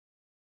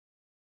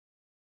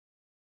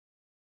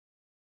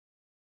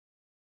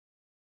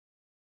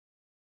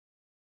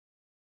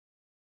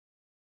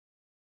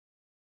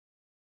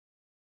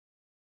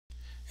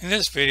In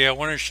this video, I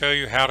want to show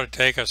you how to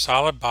take a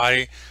solid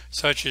body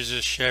such as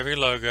this Chevy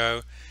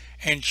logo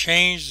and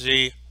change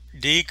the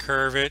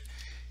decurve it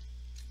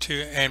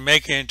and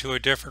make it into a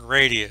different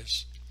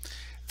radius.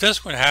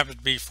 This one happens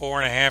to be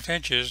 4.5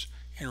 inches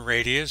in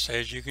radius,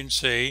 as you can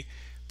see,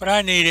 but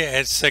I need it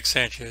at 6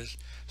 inches.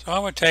 So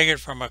I'm going to take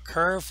it from a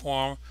curved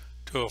form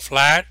to a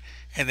flat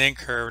and then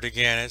curve it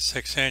again at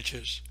 6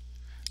 inches.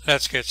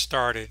 Let's get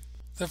started.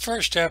 The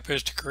first step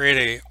is to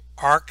create a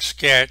arc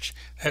sketch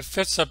that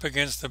fits up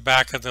against the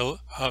back of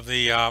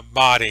the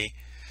body.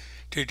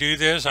 To do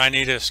this, I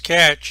need a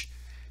sketch,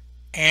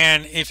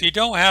 and if you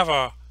don't have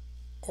a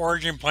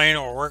origin plane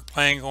or work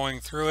plane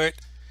going through it,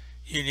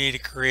 you need to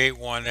create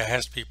one that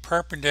has to be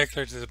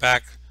perpendicular to the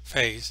back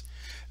face.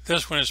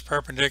 This one is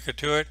perpendicular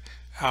to it.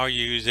 I'll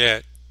use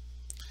it.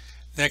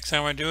 Next thing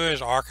I'm going to do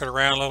is arc it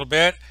around a little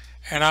bit,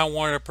 and I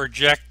want to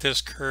project this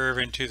curve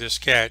into the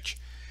sketch.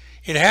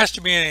 It has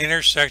to be an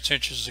intersection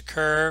such as a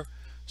curve,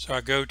 so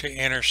I go to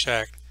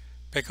intersect,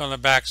 pick on the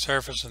back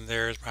surface, and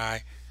there's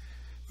my.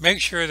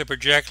 Make sure the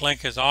project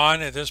link is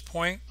on at this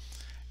point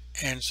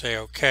and say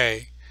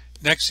OK.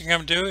 Next thing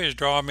I'm going to do is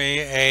draw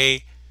me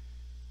a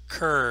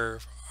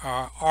curve,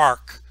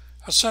 arc,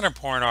 a center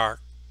point arc,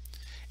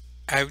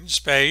 out in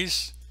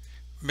space,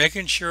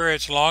 making sure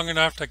it's long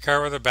enough to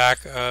cover the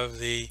back of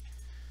the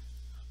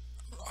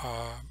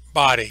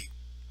body.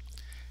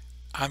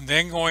 I'm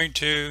then going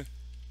to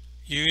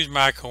use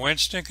my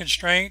coincident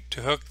constraint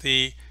to hook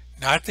the,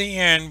 not the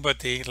end, but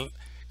the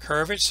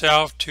curve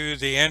itself to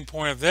the end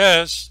point of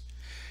this.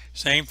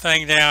 Same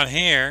thing down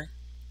here.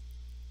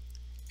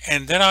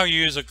 And then I'll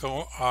use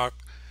a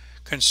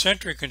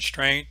concentric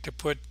constraint to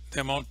put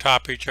them on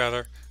top of each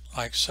other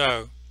like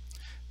so.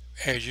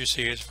 As you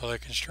see, it's fully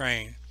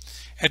constrained.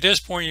 At this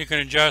point, you can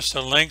adjust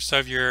the lengths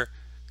of your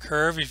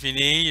curve if you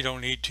need. You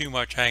don't need too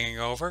much hanging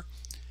over.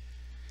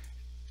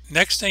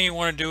 Next thing you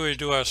want to do is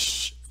do a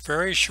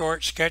very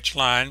short sketch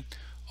line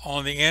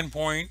on the end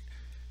point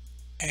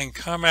and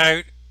come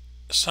out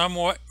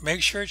somewhat.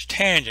 Make sure it's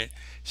tangent.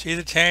 See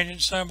the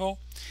tangent symbol?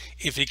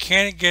 If you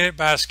can't get it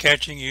by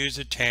sketching, use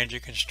the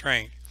tangent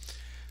constraint.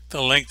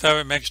 The length of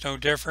it makes no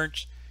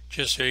difference,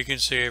 just so you can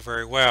see it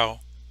very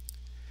well.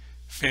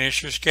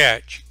 Finish your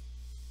sketch.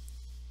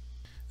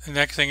 The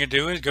next thing to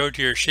do is go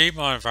to your sheet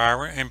metal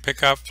environment and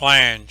pick up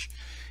Flange.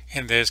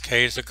 In this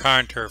case, the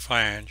contour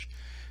flange.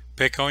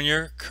 Pick on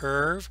your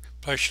curve,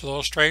 plus your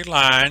little straight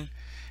line,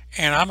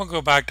 and I'm going to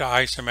go back to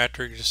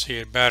isometric to see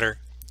it better.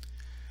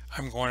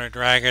 I'm going to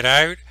drag it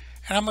out,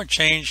 and I'm going to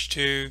change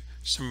to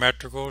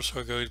symmetrical so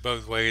it goes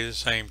both ways at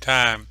the same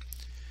time.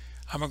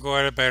 I'm going to go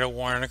at about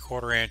 1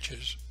 1/4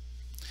 inches.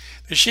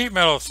 The sheet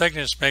metal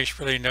thickness makes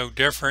really no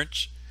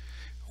difference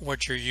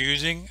what you're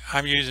using.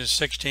 I'm using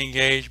 16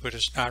 gauge, but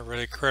it's not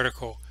really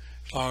critical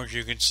as long as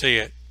you can see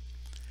it.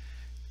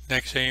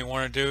 Next thing you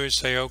want to do is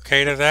say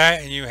OK to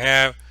that, and you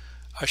have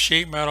a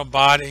sheet metal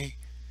body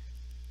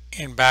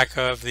in back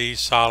of the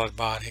solid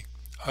body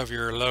of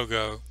your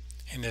logo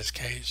in this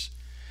case.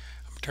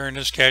 I'm going to turn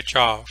the sketch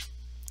off.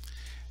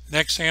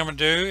 Next thing I'm going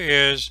to do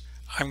is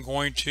I'm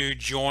going to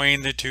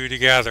join the two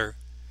together.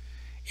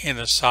 In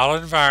the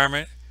solid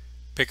environment,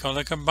 pick on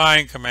the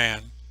combine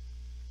command.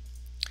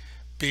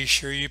 Be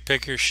sure you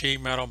pick your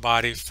sheet metal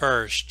body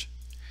first.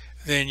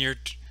 Then your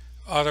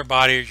other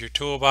body is your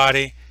tool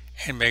body,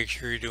 and make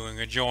sure you're doing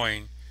a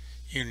join.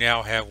 You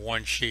now have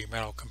one sheet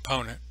metal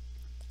component.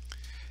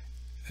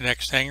 The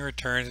next thing,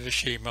 return to the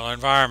sheet metal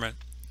environment.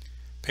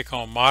 Pick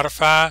on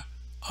modify,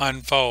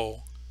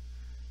 unfold.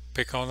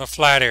 Pick on the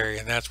flat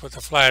area, and that's what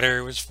the flat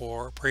area was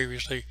for.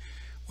 Previously,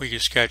 we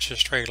could sketch a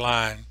straight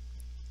line.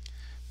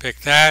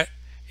 Pick that,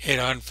 it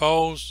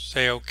unfolds,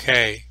 say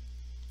OK.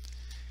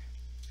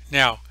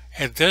 Now,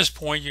 at this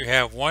point, you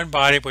have one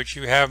body, but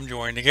you have them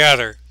joined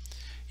together.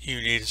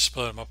 You need to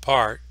split them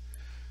apart.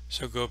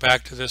 So go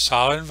back to the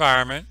solid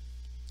environment,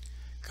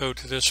 go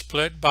to the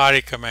split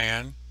body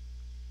command,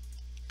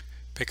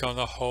 pick on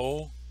the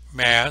whole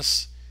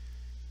mass,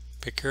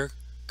 pick your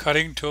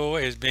cutting tool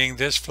as being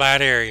this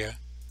flat area.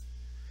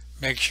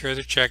 Make sure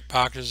the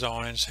checkbox is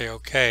on and say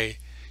OK.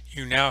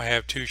 You now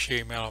have two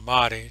sheet metal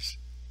bodies.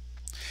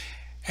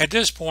 At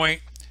this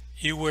point,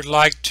 you would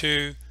like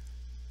to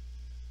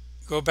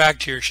go back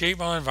to your sheet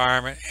metal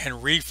environment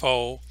and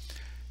refold.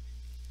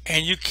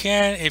 And you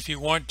can, if you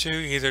want to,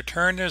 either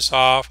turn this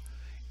off,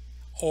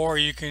 or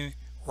you can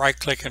right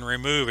click and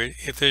remove it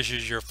if this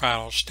is your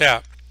final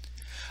step.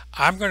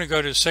 I'm going to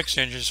go to 6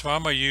 inches, so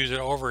I'm going to use it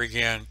over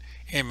again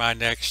in my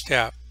next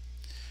step.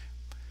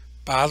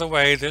 By the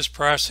way, this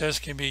process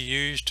can be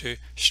used to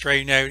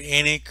straighten out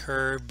any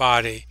curved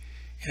body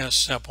in a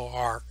simple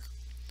arc.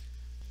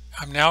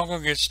 I'm now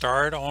going to get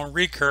started on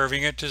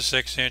recurving it to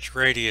 6-inch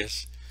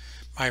radius.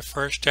 My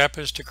first step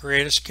is to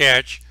create a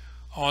sketch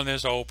on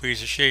this old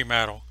piece of sheet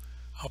metal.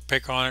 I'll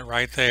pick on it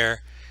right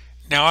there.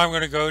 Now I'm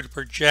going to go to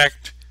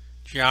project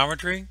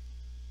geometry,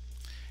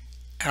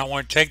 and I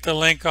want to take the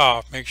link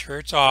off. Make sure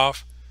it's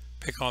off.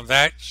 Pick on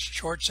that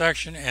short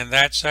section and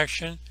that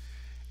section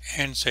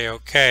and say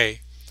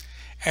OK.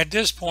 At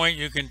this point,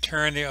 you can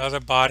turn the other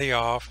body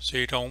off so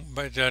it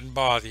doesn't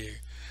bother you.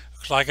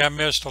 Looks like I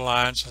missed a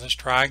line, so let's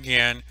try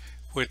again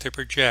with the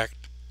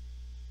project.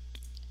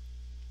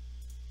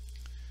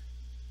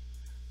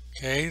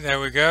 Okay, there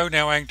we go.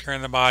 Now I can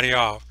turn the body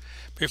off.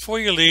 Before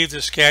you leave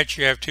the sketch,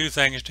 you have two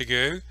things to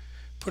do.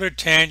 Put a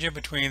tangent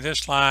between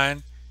this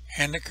line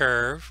and the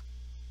curve,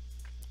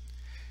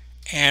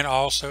 and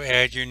also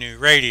add your new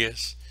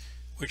radius,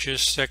 which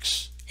is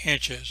 6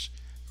 inches.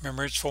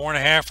 Remember, it's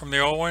 4.5 from the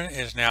old one,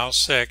 is now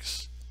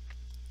 6.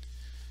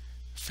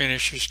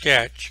 Finish your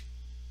sketch.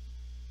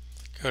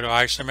 Go to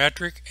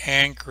isometric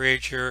and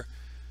create your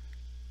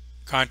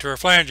contour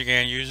flange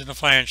again using the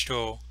flange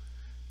tool.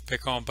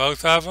 Pick on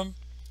both of them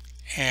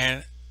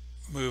and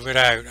move it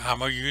out. I'm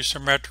going to use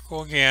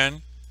symmetrical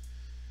again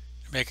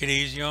to make it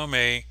easy on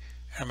me.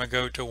 I'm going to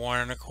go to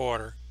 1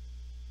 1/4.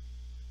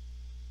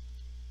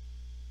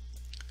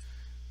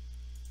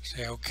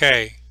 Say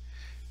OK.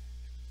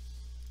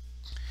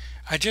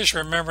 I just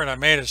remembered I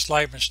made a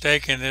slight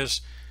mistake in this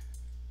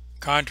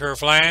contour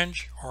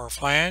flange or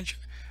flange.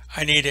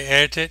 I need to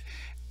edit it,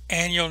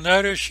 and you'll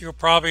notice you'll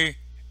possibly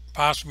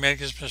make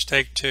this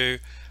mistake too.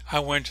 I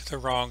went to the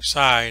wrong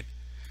side.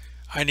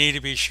 I need to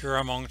be sure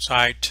I'm on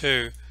side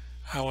 2.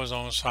 I was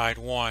on side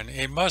 1.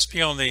 It must be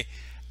on the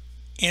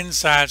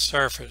inside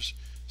surface,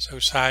 so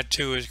side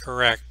 2 is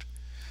correct.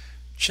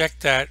 Check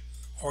that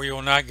or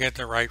you'll not get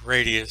the right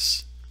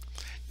radius.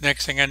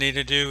 Next thing I need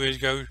to do is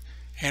go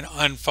and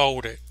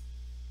unfold it.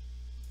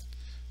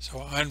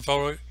 So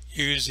unfold it,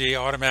 use the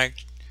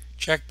automatic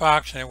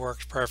checkbox, and it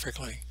works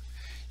perfectly.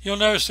 You'll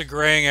notice the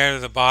graying out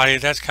of the body.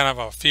 That's kind of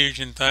a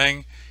fusion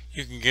thing.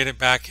 You can get it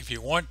back if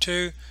you want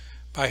to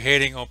by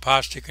hitting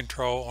opacity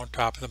control on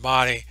top of the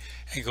body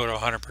and go to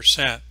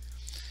 100%.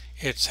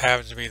 It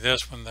happens to be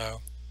this one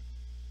though.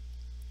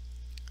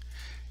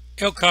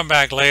 It'll come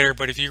back later,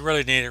 but if you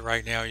really need it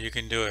right now, you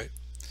can do it.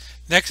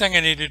 Next thing I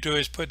need to do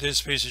is put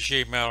this piece of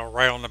sheet metal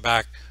right on the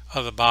back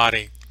of the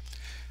body.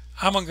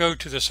 I'm going to go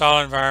to the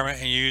solid environment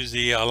and use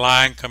the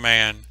align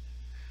command.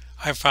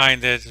 I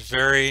find that it's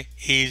very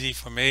easy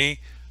for me.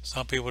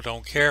 Some people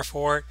don't care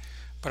for it,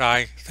 but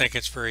I think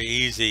it's very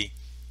easy.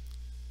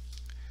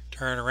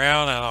 Turn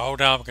around and I'll hold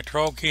down the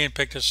control key and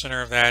pick the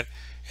center of that.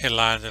 It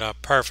lines it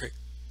up perfect.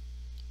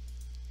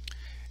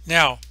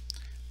 Now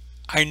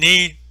I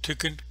need to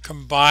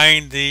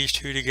combine these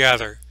two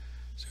together.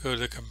 So go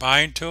to the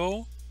combine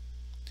tool,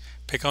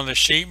 pick on the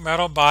sheet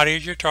metal body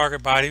as your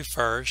target body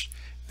first,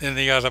 then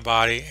the other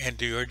body, and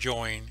do a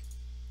join.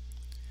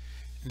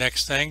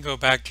 Next thing, go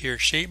back to your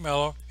sheet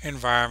metal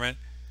environment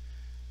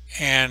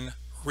and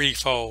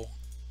refold.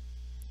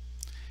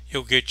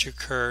 You'll get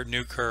your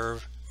new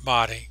curve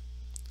body.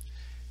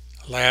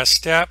 Last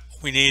step,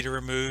 we need to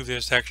remove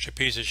this extra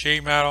piece of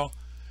sheet metal.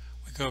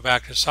 We go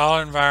back to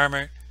solid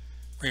environment,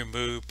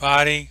 remove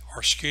body, or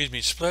excuse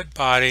me, split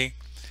body,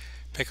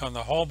 pick on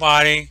the whole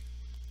body,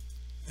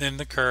 then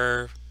the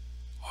curve,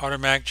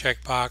 automatic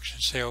checkbox,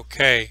 and say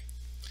OK.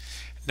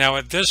 Now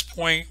at this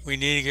point we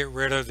need to get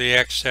rid of the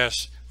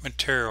excess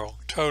material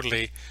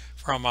totally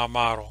from our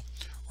model.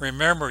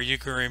 Remember, you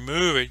can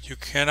remove it, you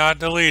cannot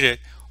delete it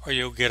or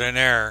you'll get an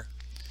error.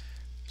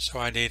 So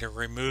I need to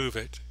remove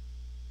it.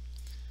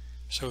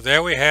 So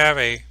there we have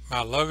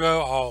my logo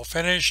all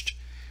finished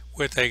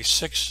with a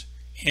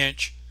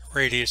 6-inch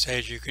radius,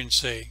 as you can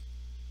see.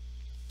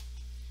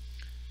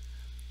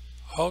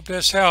 Hope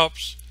this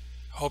helps.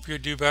 Hope you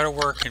do better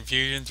work in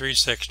Fusion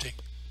 360.